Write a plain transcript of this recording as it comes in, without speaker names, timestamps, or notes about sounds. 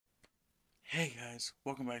Hey guys,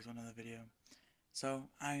 welcome back to another video. So,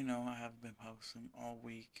 I know I haven't been posting all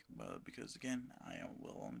week, but because again,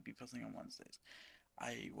 will only be posting on Wednesdays.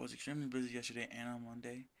 I was extremely busy yesterday and on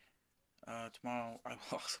Monday. Tomorrow I will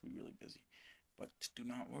also be really busy. But do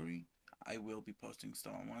not worry, I will be posting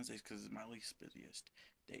stuff on Wednesdays because it's my least busiest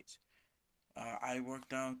days. I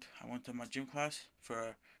worked out, I went to my gym class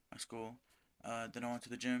for my school. Then I went to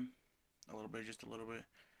the gym a little bit, just a little bit.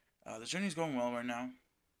 The journey's going well right now.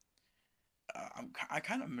 I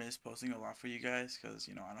kind of miss posting a lot for you guys because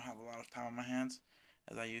I don't have a lot of time on my hands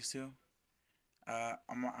as I used to.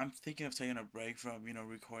 I'm thinking of taking a break from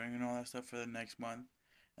recording and all that stuff for the next month,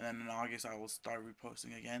 and then in August I will start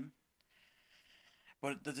reposting again.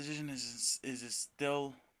 But the decision is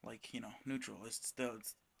still like neutral. It's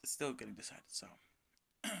still getting decided. So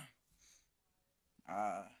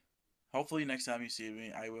uh, hopefully next time you see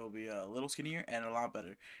me, I will be a little skinnier and a lot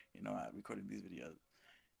better. At recording these videos.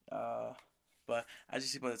 Uh, but as you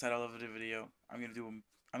see by the title of the video, I'm gonna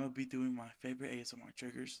be doing my favorite ASMR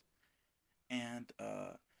triggers and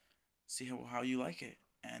see how you like it.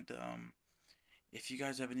 And if you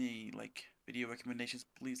guys have any like video recommendations,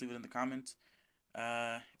 please leave it in the comments.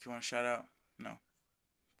 If you want to shout out, no,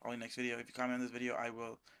 probably next video. If you comment on this video, I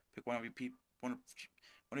will pick one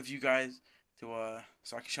of you guys to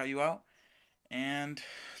so I can shout you out. And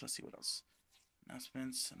let's see what else.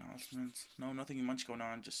 Announcements. No, nothing much going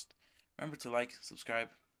on. Just remember to like, subscribe.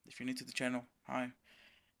 If you're new to the channel, hi.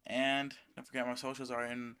 And don't forget my socials are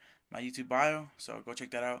in my YouTube bio, so go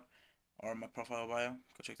check that out. Or my profile bio,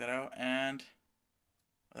 go check that out. And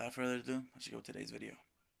without further ado, let's go to today's video.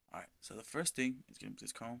 Alright, so the first thing is going to be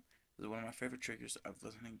this comb. This is one of my favorite triggers I've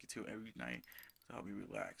listening to every night to help me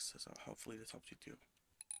relax. So hopefully this helps you too.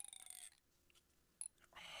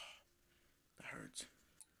 That hurts.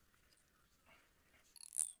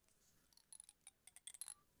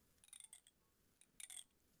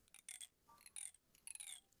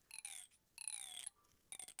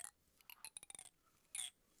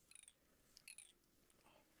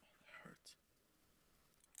 That hurts.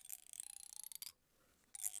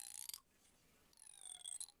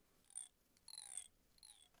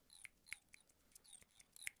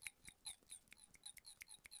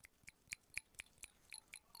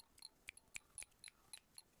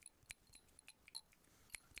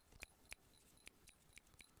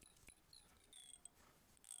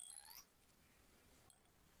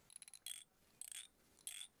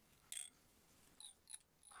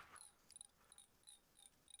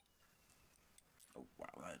 Oh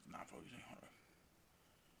wow, that is not focusing. Hold on.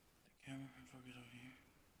 The camera focus over here.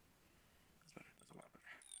 That's better. That's a lot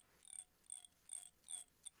better.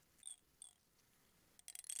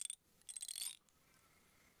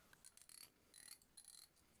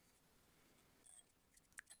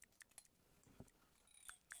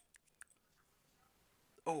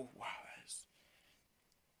 Oh wow, that is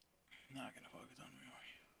not gonna focus on me.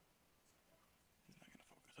 He's not gonna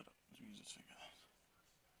focus. Hold up. Let me use this finger.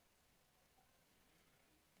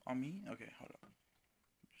 On me? Okay, hold up.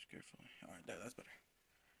 Just carefully. Alright, that's better.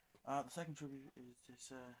 The second tribute is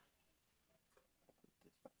this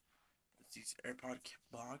it's these AirPod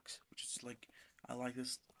blocks, which is like I like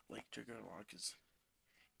this like trigger lock because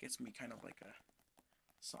it gets me kind of like a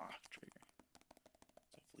soft trigger.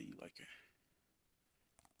 So hopefully you like it.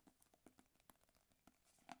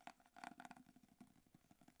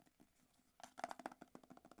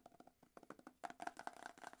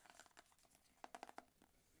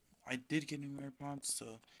 I did get new AirPods,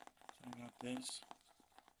 so I got this.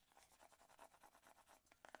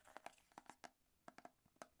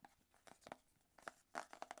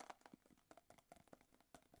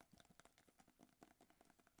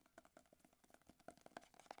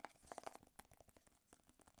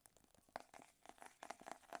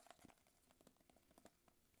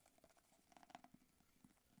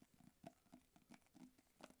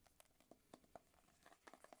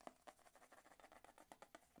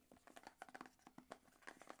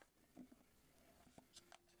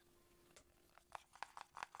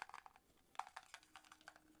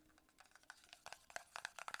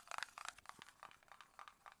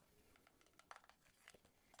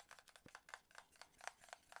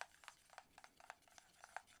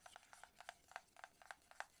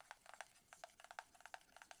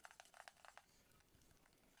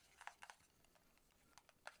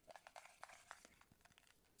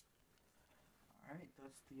 Alright,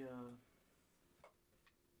 that's the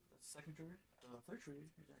second trigger. The third trigger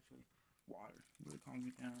is actually water. It really calms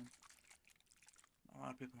me down.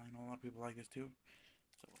 I know a lot of people like this too.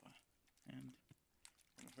 So and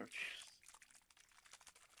one of our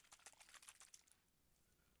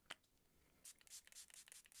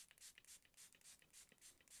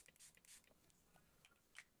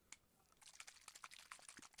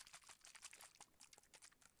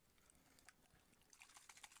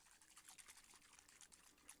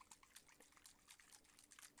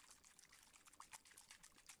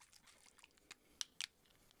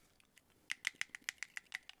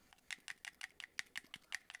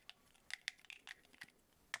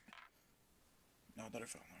that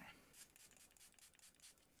fell. Never mind.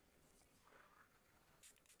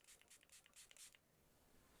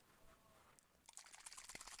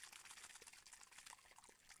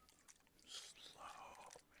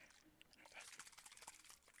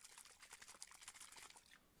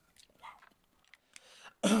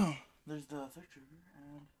 Slow. There's the third trigger,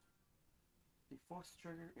 and the fourth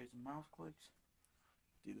trigger is mouse clicks.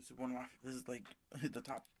 Dude, this is one of my. This is like the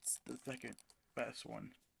top, the second best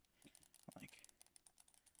one. Like,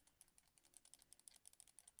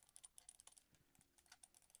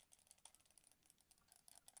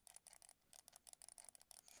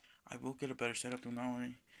 I will get a better setup than not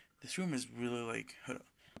only. This room is really like. Hold up,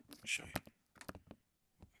 I'll show you.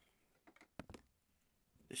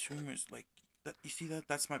 This room is like that. You see that?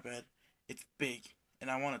 That's my bed. It's big,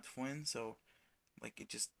 and I want a twin, so like it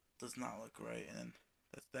just does not look right. And then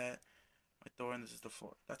that's that. My door, and this is the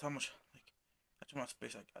floor. That's how much like that's how much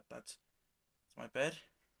space I got. That's my bed,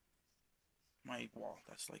 my wall.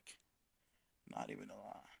 That's like not even a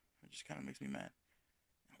lot. It just kind of makes me mad.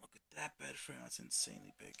 And look at that bed frame. That's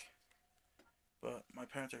insanely big. But my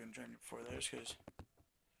parents are gonna join me before theirs because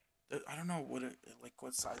I don't know what it like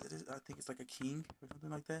what size it is. I think it's like a king or something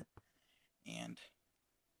like that. And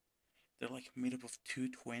they're like made up of two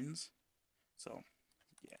twins. So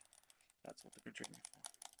yeah, that's what they're joining me for.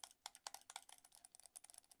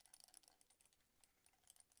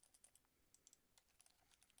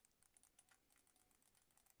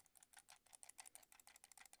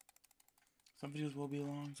 Some videos will be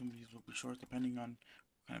long, some videos will be short, depending on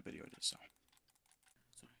what kind of video it is. So,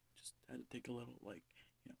 sorry, just had to take a little, like,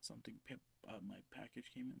 something. My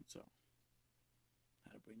package came in, so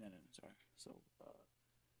I had to bring that in. Sorry. So,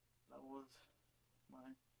 that was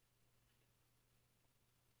my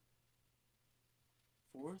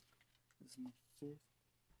fourth. This is my fifth.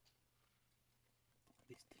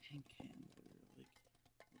 These tin cans are like,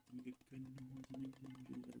 you get good noise and everything. I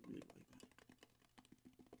really like that.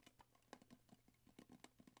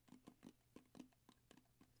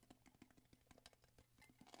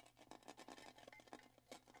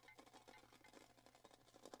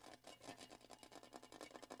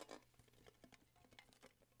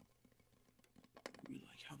 Really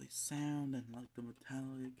like how they sound and like the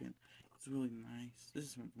metallic, and it's really nice. This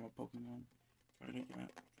is from a Pokemon. Right, I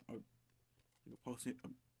can't post it.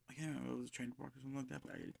 I can't remember if it was a train park or something like that,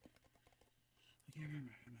 but I can't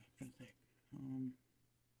remember. I'm trying to think. I don't remember.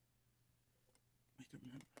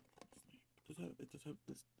 It does have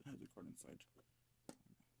this. It has a card inside.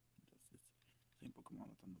 It's the same Pokemon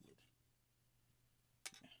that's on the lid.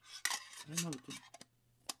 Yeah. I don't know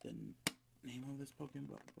the name of this Pokemon,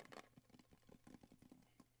 but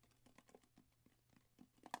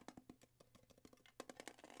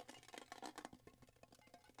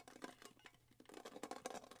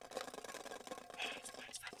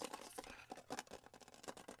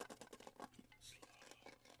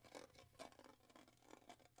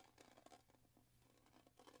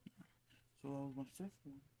so that was my fifth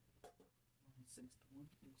one. My sixth one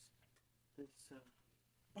is this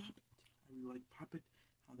Poppet. I really like Poppet.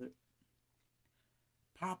 How they're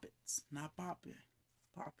Poppets, not Poppet.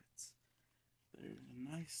 Poppets. They're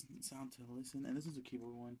a nice sound to listen. And this is a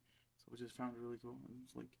keyboard one, so I just found it really cool. It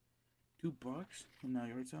was like $2 from now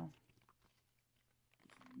yard sale.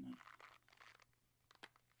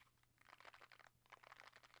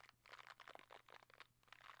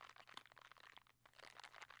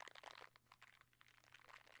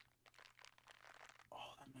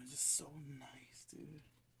 Oh, that noise is so nice, dude.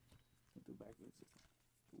 I'll do backwards.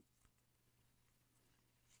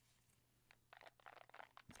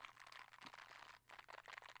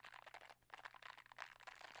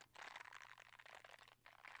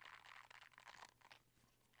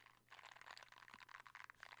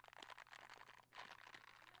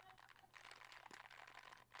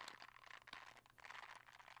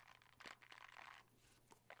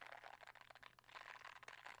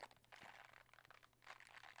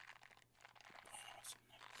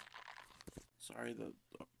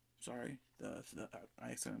 Sorry,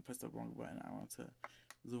 I accidentally pressed the wrong button. I want to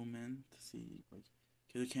zoom in to see, like,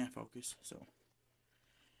 because it can't focus. So,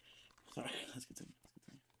 sorry. Let's continue.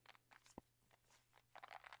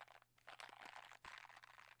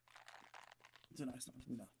 It's a nice noise.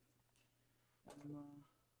 We know. I don't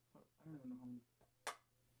even know how many.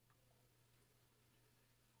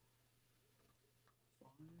 5.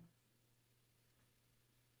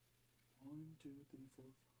 1, 2, 3, 4.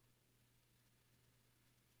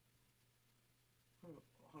 Hold up.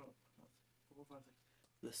 4, 5, 6.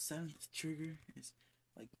 The 7th trigger is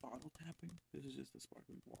like bottle tapping. This is just the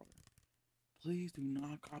sparkling water. Please do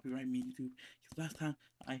not copyright me, YouTube. Because last time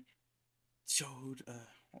I showed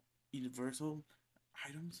universal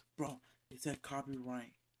items, bro. It said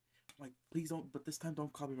copyright. Like, please don't. But this time,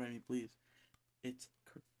 don't copyright me, please. It's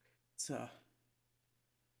it's uh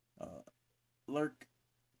Lurk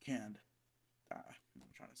Canned.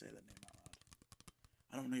 I'm trying to say that name out loud.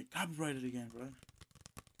 I don't want to get copyrighted again, bro.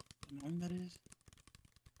 You know what that is?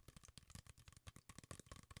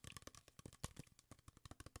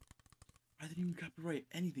 I didn't even copyright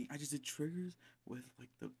anything. I just did triggers with like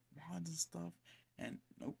the mods and stuff, and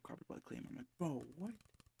no copyright claim. I'm like, bro, what?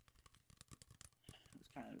 It's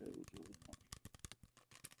kind of really annoying.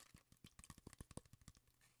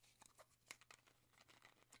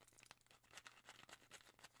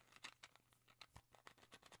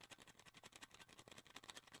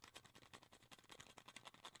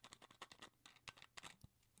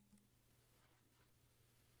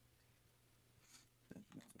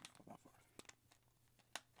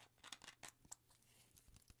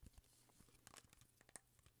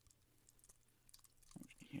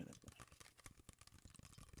 Hear that,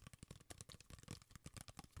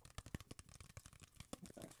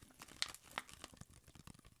 but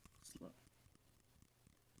slow.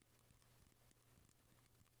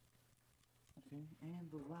 Okay, and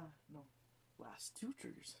the last two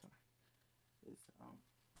triggers is I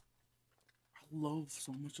love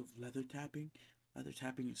so much of leather tapping. Leather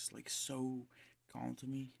tapping is like so calm to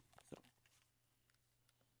me. So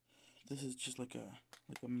this is just like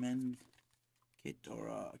a men kit or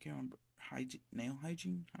I can't remember nail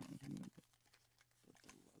hygiene. I don't remember.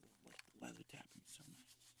 But the leather tapping is so nice.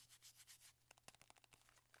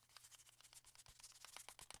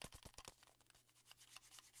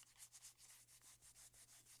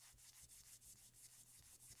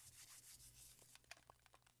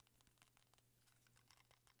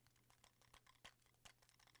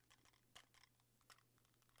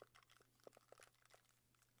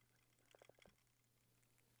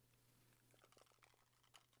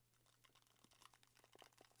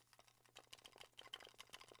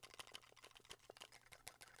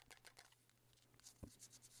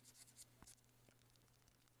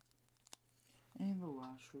 And the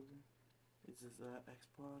last trigger is this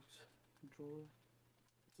Xbox controller.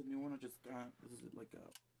 It's a new one I just got. This is like a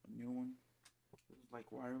new one. It's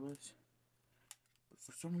like wireless. But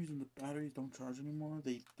for some reason the batteries don't charge anymore.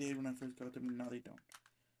 They did when I first got them, and now they don't.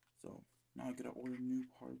 So now I gotta order new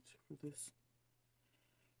parts for this,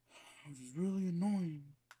 which is really annoying.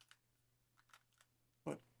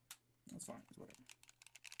 But that's fine. It's whatever.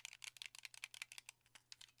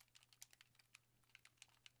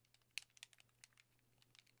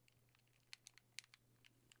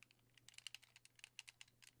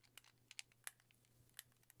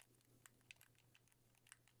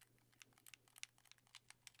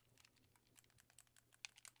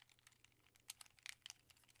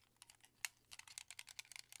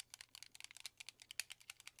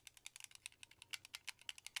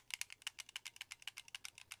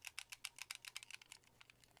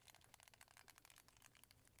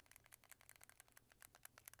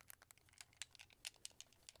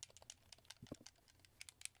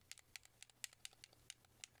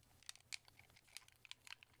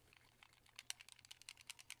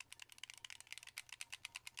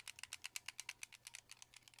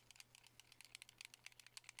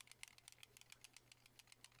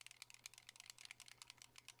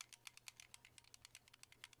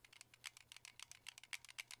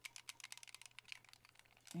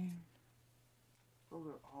 And those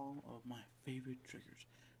are all of my favorite triggers.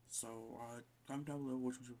 So comment down below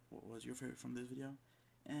which was your favorite from this video,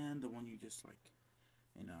 and the one you just like.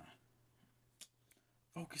 And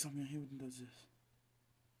focus on me. I hate when it does this.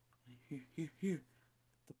 Here.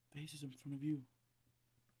 The base is in front of you.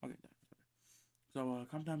 Okay, that's better. So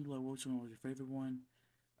comment down below which one was your favorite one.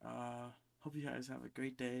 Hope you guys have a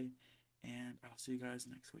great day, and I'll see you guys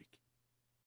next week.